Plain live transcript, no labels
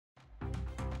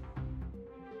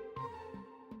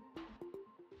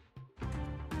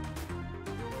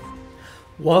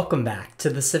Welcome back to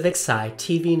the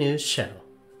CivicSciTV News Show.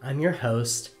 I'm your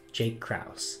host, Jake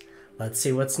Krauss. Let's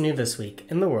see what's new this week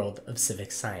in the world of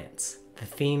civic science. The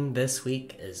theme this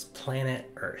week is Planet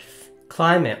Earth.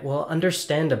 Climate will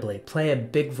understandably play a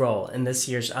big role in this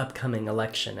year's upcoming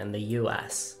election in the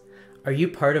US. Are you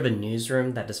part of a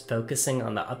newsroom that is focusing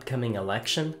on the upcoming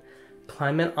election?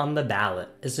 Climate on the Ballot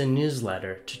is a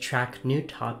newsletter to track new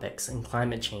topics in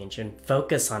climate change and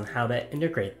focus on how to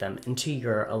integrate them into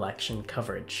your election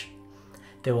coverage.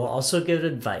 They will also give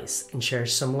advice and share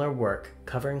similar work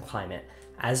covering climate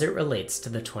as it relates to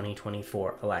the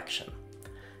 2024 election.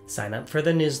 Sign up for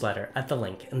the newsletter at the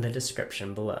link in the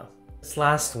description below. This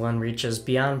last one reaches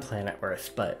beyond planet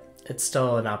Earth, but it's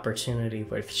still an opportunity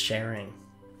worth sharing.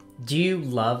 Do you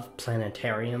love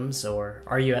planetariums, or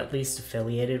are you at least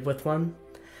affiliated with one?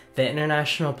 The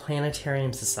International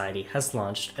Planetarium Society has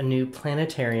launched a new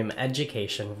Planetarium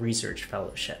Education Research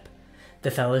Fellowship.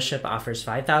 The fellowship offers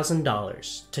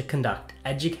 $5,000 to conduct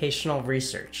educational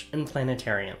research in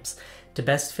planetariums to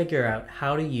best figure out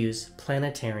how to use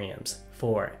planetariums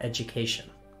for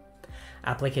education.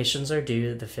 Applications are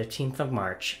due the 15th of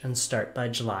March and start by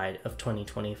July of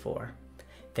 2024.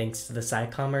 Thanks to the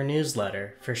SciCommer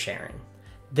newsletter for sharing.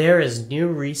 There is new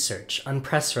research on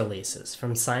press releases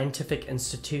from scientific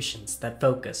institutions that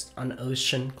focused on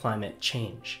ocean climate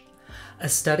change. A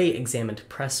study examined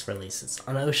press releases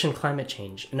on ocean climate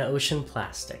change and ocean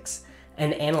plastics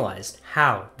and analyzed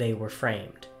how they were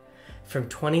framed. From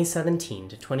 2017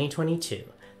 to 2022,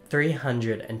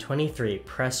 323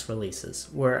 press releases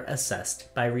were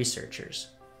assessed by researchers.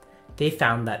 They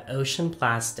found that ocean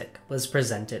plastic was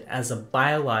presented as a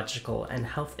biological and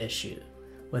health issue,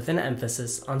 with an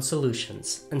emphasis on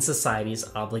solutions and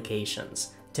society's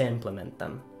obligations to implement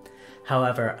them.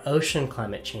 However, ocean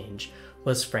climate change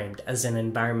was framed as an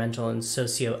environmental and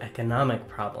socioeconomic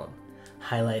problem,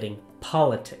 highlighting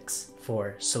politics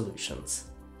for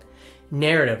solutions.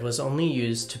 Narrative was only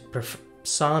used to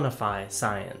personify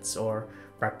science or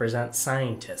represent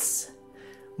scientists.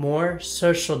 More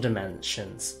social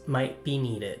dimensions might be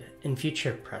needed in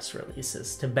future press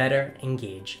releases to better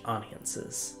engage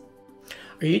audiences.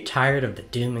 Are you tired of the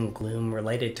doom and gloom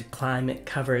related to climate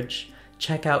coverage?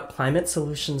 Check out Climate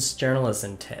Solutions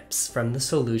Journalism Tips from the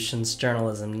Solutions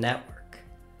Journalism Network.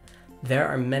 There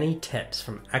are many tips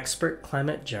from expert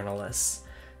climate journalists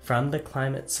from the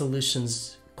Climate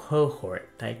Solutions cohort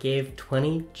that gave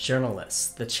 20 journalists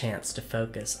the chance to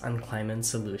focus on climate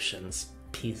solutions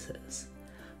pieces.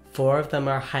 4 of them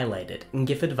are highlighted and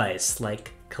give advice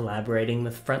like collaborating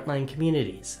with frontline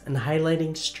communities and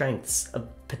highlighting strengths of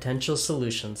potential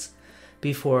solutions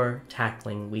before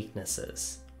tackling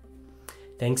weaknesses.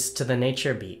 Thanks to the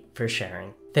Nature Beat for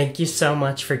sharing. Thank you so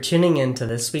much for tuning in to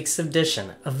this week's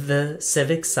edition of the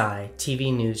CivicSci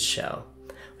TV News Show.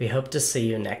 We hope to see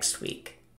you next week.